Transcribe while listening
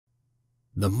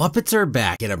The Muppets are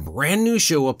back in a brand new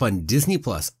show up on Disney+.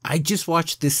 I just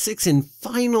watched the 6th and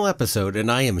final episode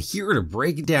and I am here to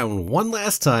break it down one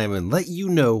last time and let you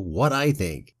know what I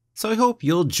think. So I hope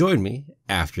you'll join me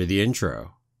after the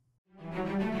intro.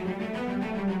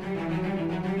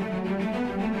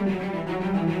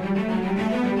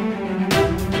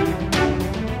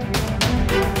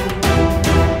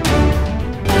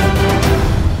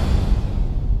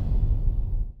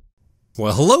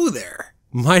 Well, hello there.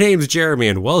 My name's Jeremy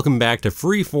and welcome back to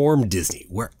Freeform Disney,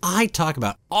 where I talk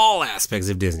about all aspects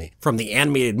of Disney, from the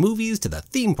animated movies to the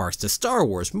theme parks to Star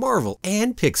Wars, Marvel,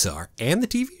 and Pixar, and the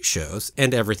TV shows,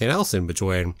 and everything else in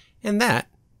between. And that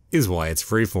is why it's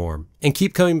Freeform. And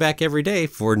keep coming back every day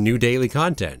for new daily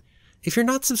content. If you're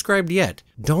not subscribed yet,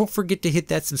 don't forget to hit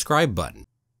that subscribe button.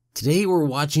 Today we're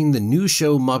watching the new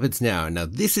show Muppets Now. Now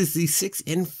this is the 6th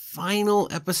and final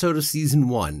episode of season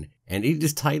 1. And it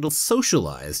is titled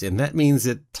Socialized, and that means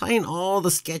that tying all the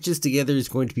sketches together is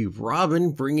going to be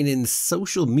Robin bringing in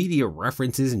social media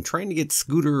references and trying to get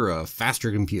Scooter a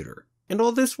faster computer. And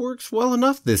all this works well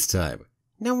enough this time.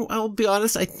 Now, I'll be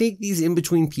honest, I think these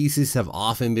in-between pieces have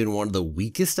often been one of the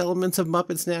weakest elements of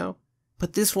Muppets Now,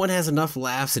 but this one has enough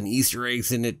laughs and Easter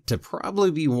eggs in it to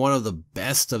probably be one of the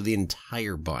best of the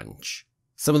entire bunch.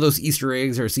 Some of those Easter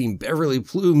eggs are seeing Beverly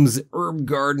Plume's herb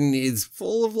garden is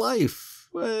full of life.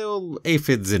 Well,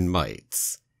 aphids and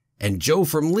mites. And Joe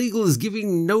from Legal is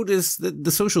giving notice that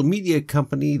the social media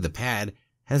company, The Pad,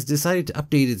 has decided to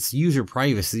update its user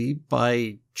privacy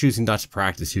by choosing not to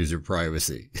practice user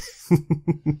privacy.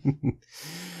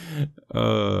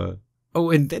 Oh,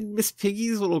 and then Miss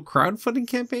Piggy's little crowdfunding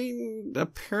campaign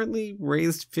apparently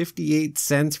raised 58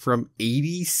 cents from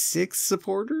 86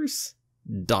 supporters.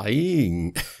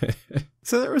 Dying.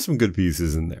 So there were some good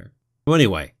pieces in there. Well,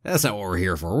 anyway, that's not what we're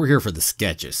here for. We're here for the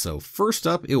sketches. So first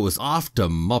up, it was off to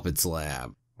Muppets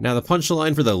Lab. Now the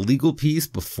punchline for the legal piece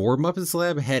before Muppets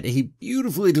Lab had a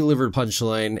beautifully delivered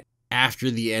punchline after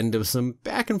the end of some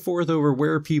back and forth over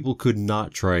where people could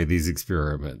not try these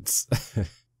experiments.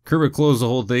 Kermit closed the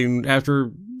whole thing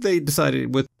after they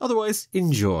decided with, otherwise,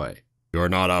 enjoy. You're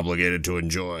not obligated to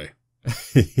enjoy.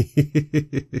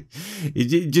 It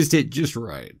just hit just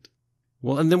right.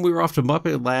 Well, and then we were off to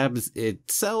Muppet Labs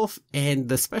itself, and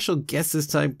the special guest this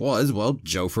time was, well,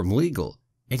 Joe from Legal.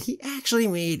 And he actually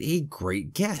made a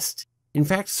great guest. In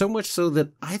fact, so much so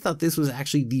that I thought this was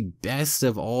actually the best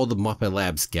of all the Muppet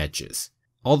Lab sketches.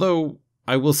 Although,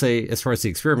 I will say, as far as the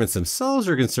experiments themselves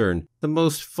are concerned, the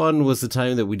most fun was the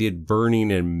time that we did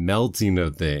burning and melting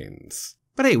of things.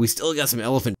 But hey, we still got some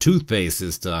elephant toothpaste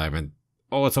this time, and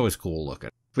oh, it's always cool looking.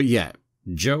 But yeah,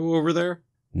 Joe over there?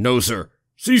 No, sir.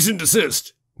 Cease and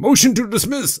desist. Motion to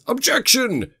dismiss.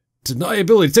 Objection.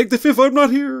 Deniability. Take the fifth. I'm not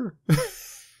here.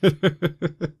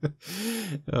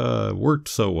 Worked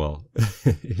so well.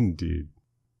 Indeed.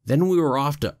 Then we were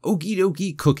off to Okie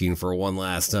Dokie Cooking for one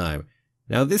last time.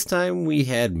 Now this time we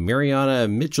had Mariana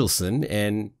Mitchelson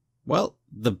and, well,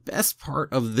 the best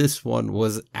part of this one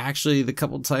was actually the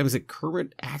couple times that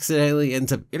Kermit accidentally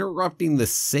ends up interrupting the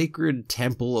sacred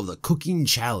temple of the cooking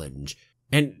challenge.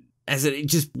 And as it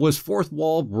just was fourth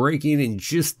wall breaking in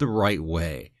just the right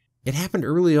way. It happened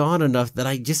early on enough that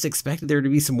I just expected there to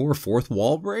be some more fourth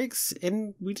wall breaks,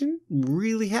 and we didn't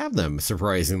really have them,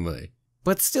 surprisingly.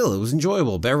 But still, it was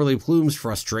enjoyable. Beverly Plume's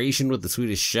frustration with the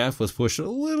Swedish chef was pushed a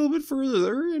little bit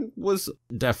further and was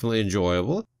definitely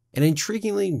enjoyable. And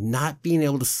intriguingly, not being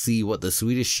able to see what the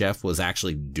Swedish chef was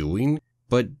actually doing,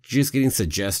 but just getting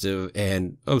suggestive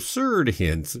and absurd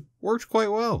hints worked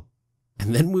quite well.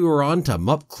 And then we were on to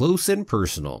Mupp Close and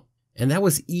Personal. And that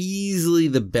was easily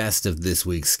the best of this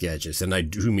week's sketches, and I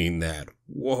do mean that.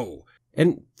 Whoa.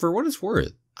 And for what it's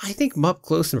worth, I think Mupp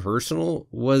Close and Personal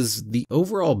was the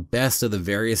overall best of the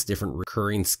various different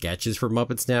recurring sketches for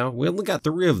Muppets Now. We only got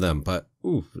 3 of them, but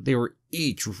ooh, they were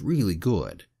each really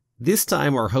good. This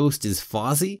time our host is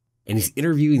Fozzie, and he's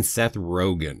interviewing Seth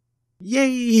Rogen.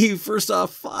 Yay! First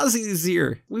off, Fozzie's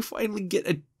here. We finally get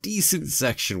a decent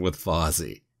section with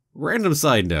Fozzie. Random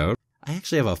side note, I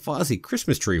actually have a Fozzie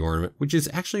Christmas tree ornament, which is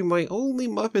actually my only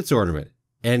Muppets ornament.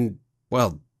 And,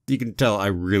 well, you can tell I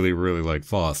really, really like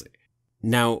Fozzie.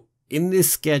 Now, in this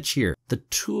sketch here, the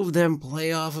two of them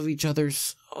play off of each other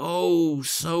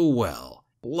so well.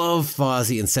 Love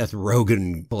Fozzie and Seth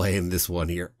Rogen playing this one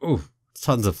here. Ooh,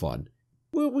 tons of fun.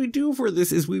 What we do for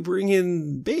this is we bring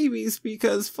in babies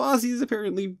because Fozzie is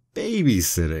apparently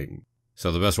babysitting. So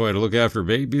the best way to look after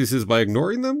babies is by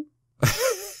ignoring them?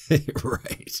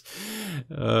 Right.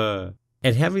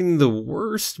 And having the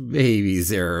worst babies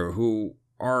there who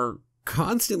are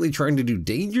constantly trying to do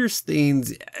dangerous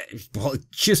things, well,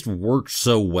 it just worked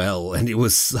so well and it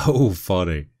was so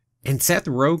funny. And Seth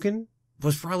Rogen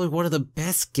was probably one of the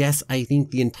best guests I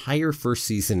think the entire first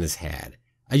season has had.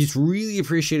 I just really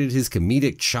appreciated his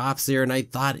comedic chops there, and I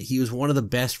thought he was one of the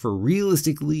best for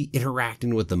realistically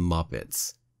interacting with the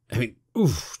Muppets. I mean,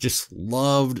 just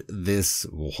loved this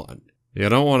one. You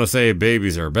don't want to say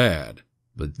babies are bad,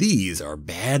 but these are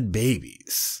bad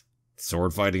babies.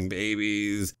 Sword fighting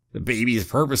babies, the babies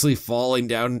purposely falling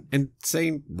down and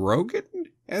saying Rogan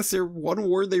as their one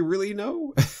word they really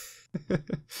know.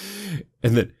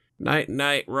 And then, night,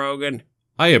 night, Rogan.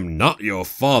 I am not your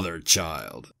father,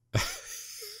 child.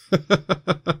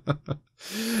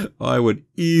 I would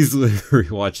easily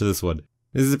rewatch this one.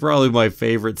 This is probably my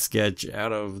favorite sketch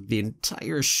out of the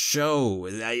entire show.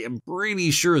 I am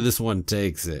pretty sure this one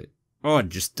takes it. Oh, it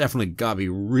just definitely got me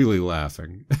really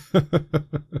laughing.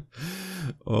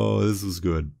 Oh, this was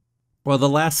good. Well, the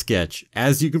last sketch,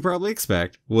 as you can probably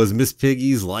expect, was Miss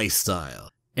Piggy's lifestyle.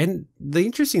 And the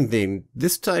interesting thing,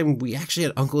 this time we actually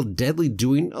had Uncle Deadly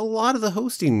doing a lot of the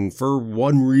hosting for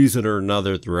one reason or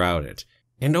another throughout it.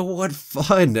 And oh, what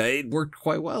fun! It worked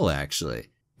quite well, actually.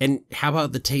 And how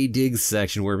about the Tay Diggs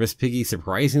section where Miss Piggy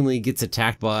surprisingly gets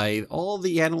attacked by all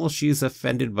the animals she's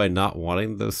offended by not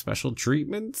wanting those special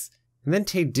treatments? And then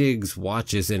Tay Diggs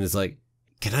watches and is like,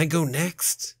 can I go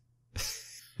next?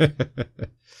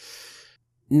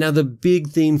 Now, the big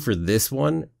theme for this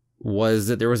one was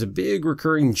that there was a big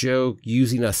recurring joke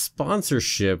using a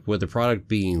sponsorship with the product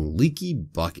being Leaky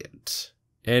Bucket.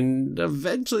 And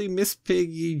eventually Miss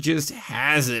Piggy just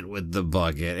has it with the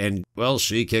bucket and, well,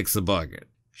 she kicks the bucket.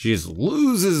 She just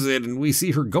loses it and we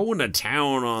see her going to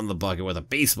town on the bucket with a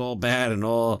baseball bat and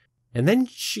all. And then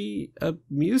she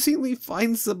amusingly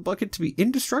finds the bucket to be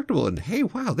indestructible and, hey,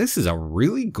 wow, this is a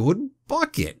really good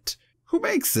bucket. Who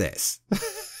makes this?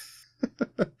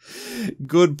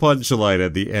 Good punchline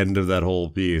at the end of that whole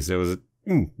piece. It was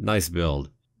a nice build.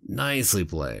 Nicely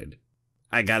played.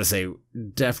 I gotta say,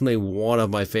 definitely one of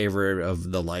my favorite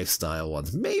of the lifestyle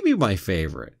ones. Maybe my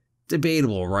favorite.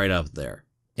 Debatable right up there.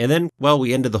 And then, well,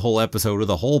 we ended the whole episode with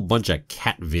a whole bunch of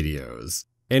cat videos.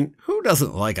 And who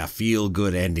doesn't like a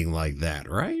feel-good ending like that,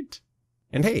 right?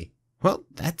 And hey, well,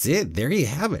 that's it. There you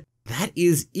have it. That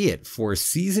is it for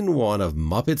Season 1 of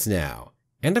Muppets Now.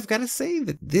 And I've got to say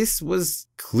that this was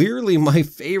clearly my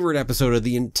favorite episode of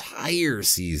the entire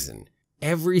season.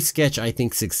 Every sketch, I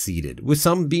think, succeeded, with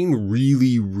some being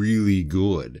really, really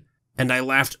good. And I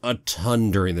laughed a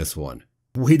ton during this one.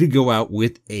 Way to go out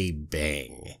with a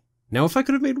bang. Now, if I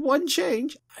could have made one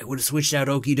change, I would have switched out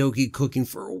Okie Dokie Cooking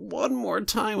for one more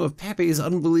time of Pepe's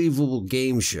Unbelievable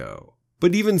Game Show.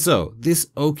 But even so, this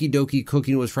Okie Dokie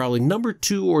Cooking was probably number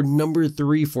 2 or number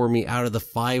 3 for me out of the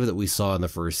 5 that we saw in the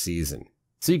first season.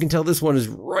 So you can tell this one is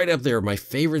right up there, my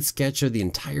favorite sketch of the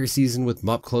entire season with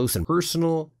Mupp Close and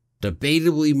Personal.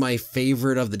 Debatably my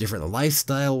favorite of the different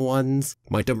lifestyle ones.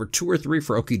 My number 2 or 3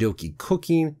 for Okie Dokie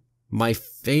Cooking. My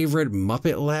favorite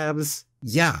Muppet Labs.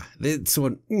 Yeah, this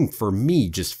one, for me,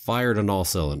 just fired on all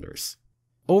cylinders.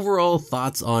 Overall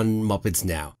thoughts on Muppets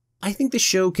Now. I think the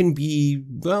show can be,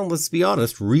 well, let's be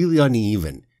honest, really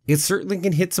uneven. It certainly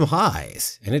can hit some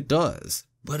highs, and it does.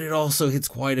 But it also hits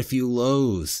quite a few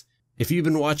lows. If you've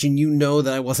been watching, you know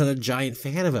that I wasn't a giant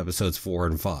fan of episodes 4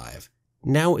 and 5.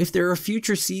 Now, if there are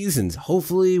future seasons,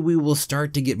 hopefully we will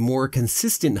start to get more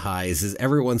consistent highs as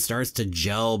everyone starts to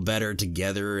gel better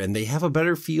together and they have a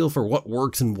better feel for what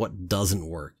works and what doesn't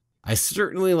work. I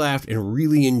certainly laughed and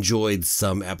really enjoyed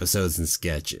some episodes and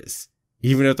sketches.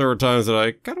 Even if there were times that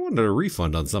I kind of wanted a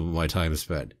refund on some of my time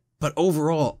spent. But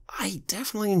overall, I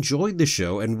definitely enjoyed the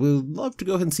show and would love to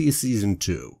go ahead and see a season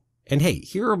 2. And hey,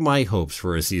 here are my hopes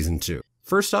for a season 2.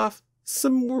 First off,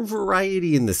 some more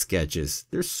variety in the sketches.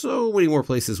 There's so many more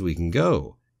places we can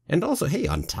go. And also, hey,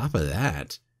 on top of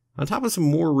that, on top of some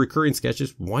more recurring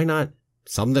sketches, why not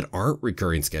some that aren't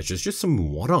recurring sketches, just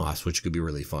some one-offs, which could be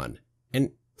really fun.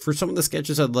 And for some of the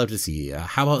sketches I'd love to see,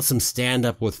 how about some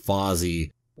stand-up with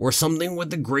Fozzie, or something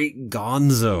with the Great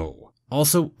Gonzo.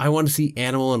 Also, I want to see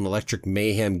Animal and Electric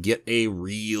Mayhem get a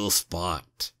real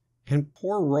spot. And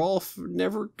poor Rolf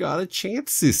never got a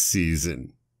chance this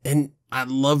season. And I'd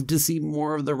love to see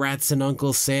more of the Rats and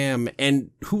Uncle Sam, and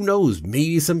who knows,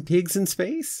 maybe some pigs in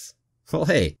space? Well,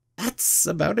 hey, that's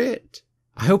about it.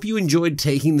 I hope you enjoyed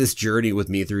taking this journey with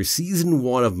me through Season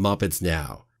 1 of Muppets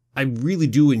Now. I really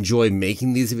do enjoy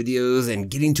making these videos and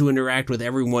getting to interact with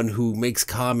everyone who makes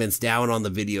comments down on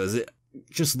the videos.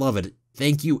 Just love it.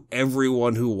 Thank you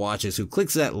everyone who watches, who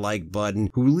clicks that like button,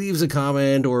 who leaves a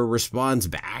comment or responds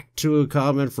back to a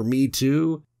comment for me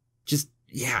too. Just,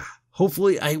 yeah.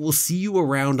 Hopefully I will see you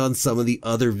around on some of the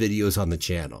other videos on the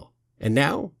channel. And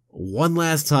now, one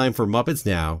last time for Muppets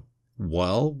Now.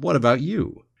 Well, what about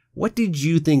you? What did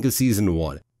you think of season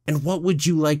 1? And what would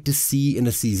you like to see in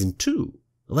a season 2?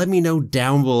 Let me know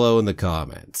down below in the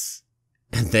comments.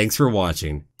 And thanks for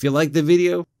watching. If you liked the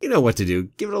video, you know what to do.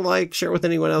 Give it a like, share it with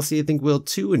anyone else you think will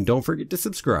too, and don't forget to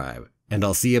subscribe. And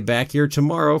I'll see you back here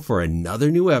tomorrow for another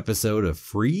new episode of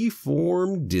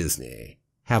Freeform Disney.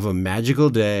 Have a magical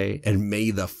day, and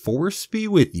may the force be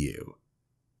with you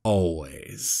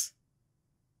always.